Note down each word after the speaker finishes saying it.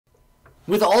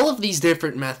With all of these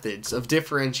different methods of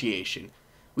differentiation,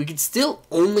 we could still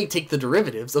only take the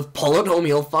derivatives of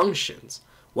polynomial functions.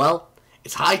 Well,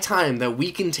 it's high time that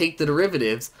we can take the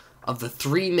derivatives of the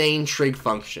three main trig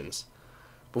functions.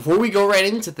 Before we go right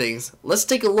into things, let's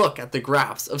take a look at the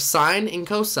graphs of sine and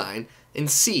cosine and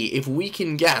see if we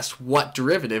can guess what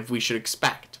derivative we should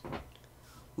expect.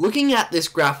 Looking at this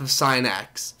graph of sine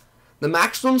x, the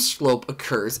maximum slope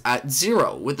occurs at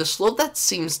 0, with a slope that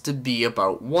seems to be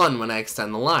about 1 when I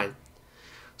extend the line.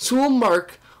 So we'll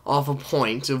mark off a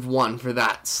point of 1 for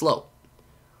that slope.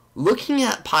 Looking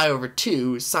at pi over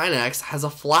 2, sine x has a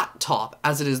flat top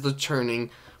as it is the turning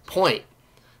point.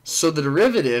 So the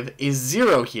derivative is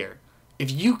 0 here.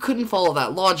 If you couldn't follow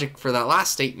that logic for that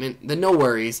last statement, then no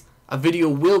worries. A video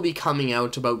will be coming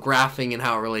out about graphing and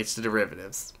how it relates to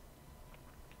derivatives.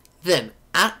 Then,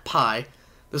 at pi,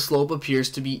 the slope appears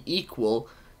to be equal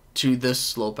to the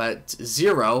slope at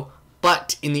 0,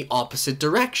 but in the opposite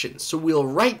direction. So we'll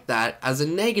write that as a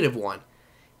negative 1.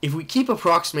 If we keep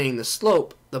approximating the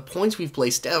slope, the points we've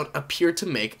placed out appear to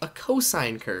make a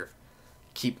cosine curve.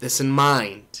 Keep this in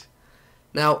mind.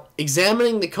 Now,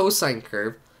 examining the cosine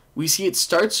curve, we see it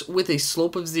starts with a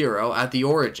slope of 0 at the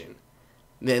origin.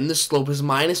 Then the slope is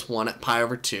minus 1 at pi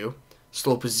over 2,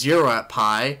 slope is 0 at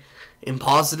pi, and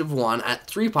positive 1 at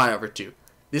 3 pi over 2.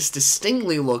 This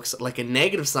distinctly looks like a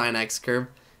negative sine x curve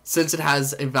since it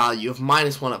has a value of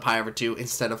minus 1 at pi over 2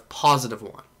 instead of positive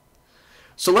 1.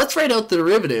 So let's write out the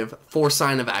derivative for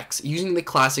sine of x using the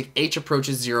classic h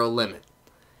approaches 0 limit.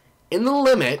 In the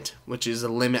limit, which is a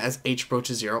limit as h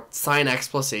approaches 0, sine x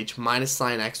plus h minus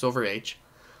sine x over h,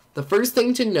 the first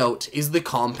thing to note is the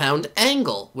compound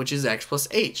angle, which is x plus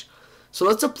h. So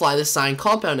let's apply the sine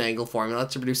compound angle formula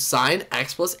to produce sine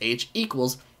x plus h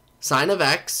equals sine of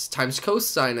x times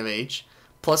cosine of h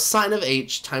plus sine of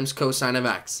h times cosine of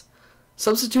x.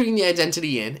 Substituting the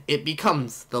identity in, it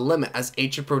becomes the limit as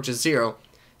h approaches 0,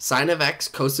 sine of x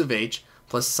cos of h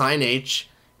plus sine h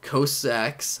cos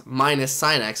x minus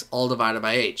sine x all divided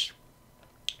by h.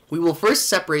 We will first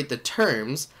separate the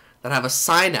terms that have a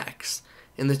sine x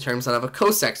and the terms that have a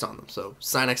cos x on them. So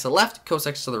sine x to the left, cos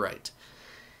x to the right.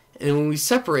 And when we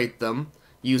separate them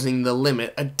using the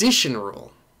limit addition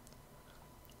rule.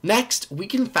 Next, we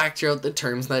can factor out the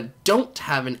terms that don't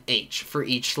have an h for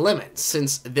each limit,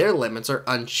 since their limits are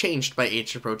unchanged by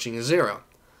h approaching 0.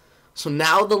 So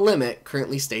now the limit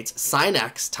currently states sine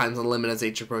x times the limit as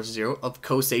h approaches 0 of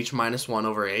cos h minus 1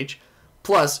 over h,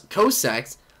 plus cos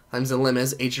x times the limit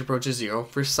as h approaches 0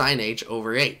 for sine h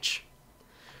over h.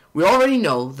 We already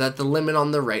know that the limit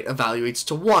on the right evaluates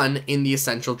to 1 in the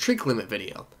essential trig limit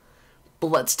video. But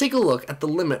let's take a look at the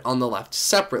limit on the left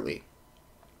separately.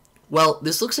 Well,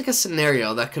 this looks like a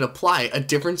scenario that could apply a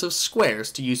difference of squares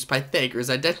to use Pythagoras'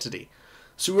 identity.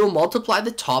 So we will multiply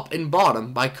the top and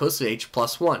bottom by cos of h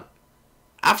plus 1.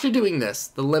 After doing this,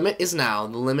 the limit is now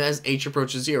the limit as h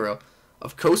approaches 0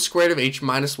 of cos squared of h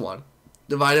minus 1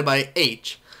 divided by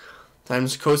h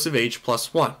times cos of h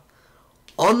plus 1.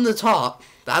 On the top,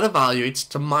 that evaluates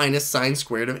to minus sine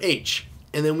squared of h.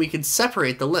 And then we can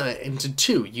separate the limit into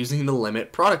 2 using the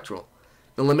limit product rule.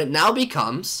 The limit now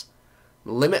becomes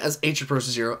the limit as h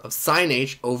approaches 0 of sine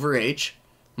h over h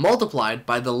multiplied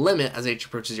by the limit as h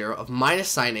approaches 0 of minus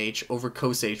sine h over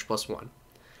cos h plus 1.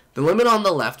 The limit on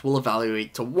the left will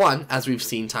evaluate to 1, as we've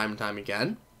seen time and time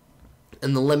again,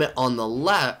 and the limit on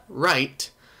the right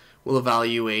will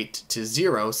evaluate to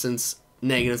 0, since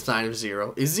negative sine of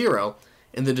 0 is 0,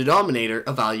 and the denominator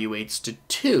evaluates to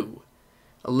 2,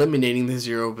 eliminating the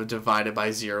 0 divided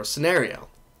by 0 scenario.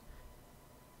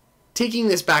 Taking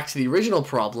this back to the original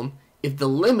problem, if the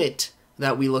limit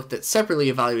that we looked at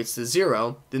separately evaluates to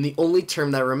 0, then the only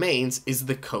term that remains is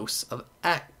the cos of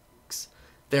x.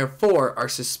 Therefore, our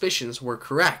suspicions were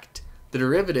correct. The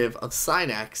derivative of sine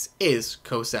x is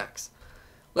cos x.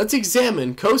 Let's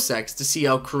examine cos x to see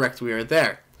how correct we are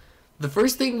there. The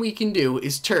first thing we can do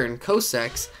is turn cos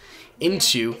x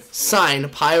into sine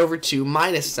pi over 2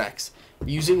 minus x,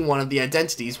 using one of the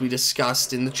identities we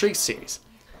discussed in the trig series.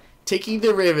 Taking the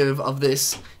derivative of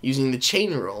this using the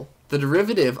chain rule, the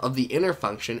derivative of the inner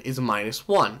function is minus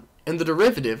 1, and the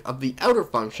derivative of the outer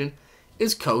function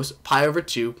is cos pi over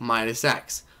 2 minus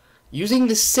x. Using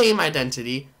the same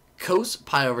identity, cos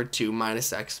pi over 2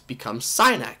 minus x becomes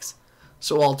sine x.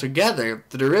 So altogether,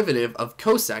 the derivative of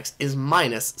cos x is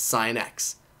minus sine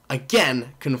x,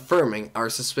 again confirming our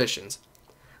suspicions.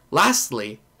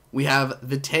 Lastly, we have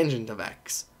the tangent of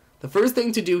x. The first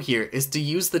thing to do here is to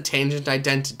use the tangent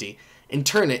identity and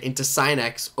turn it into sine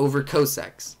x over cos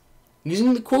x.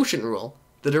 Using the quotient rule,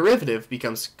 the derivative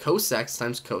becomes cos x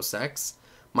times cos x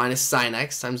minus sine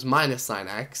x times minus sine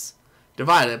x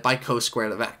divided by cos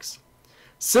squared of x.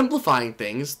 Simplifying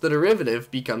things, the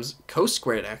derivative becomes cos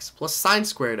squared x plus sine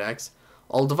squared x,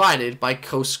 all divided by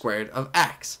cos squared of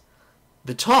x.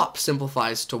 The top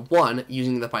simplifies to 1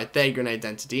 using the Pythagorean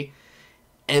identity,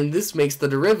 and this makes the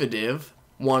derivative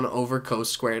 1 over cos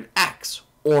squared x,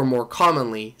 or more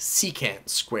commonly, secant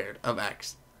squared of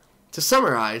x. To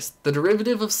summarize, the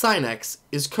derivative of sine x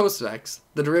is cos of x,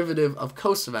 the derivative of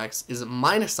cos of x is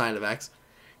minus sine of x,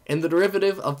 and the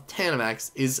derivative of tan of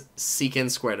x is secant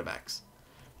squared of x.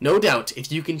 No doubt,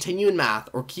 if you continue in math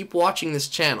or keep watching this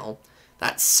channel,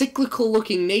 that cyclical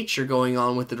looking nature going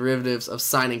on with the derivatives of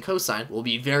sine and cosine will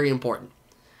be very important.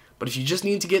 But if you just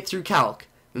need to get through calc,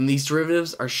 then these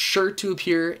derivatives are sure to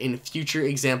appear in future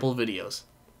example videos.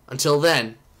 Until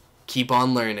then, keep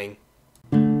on learning.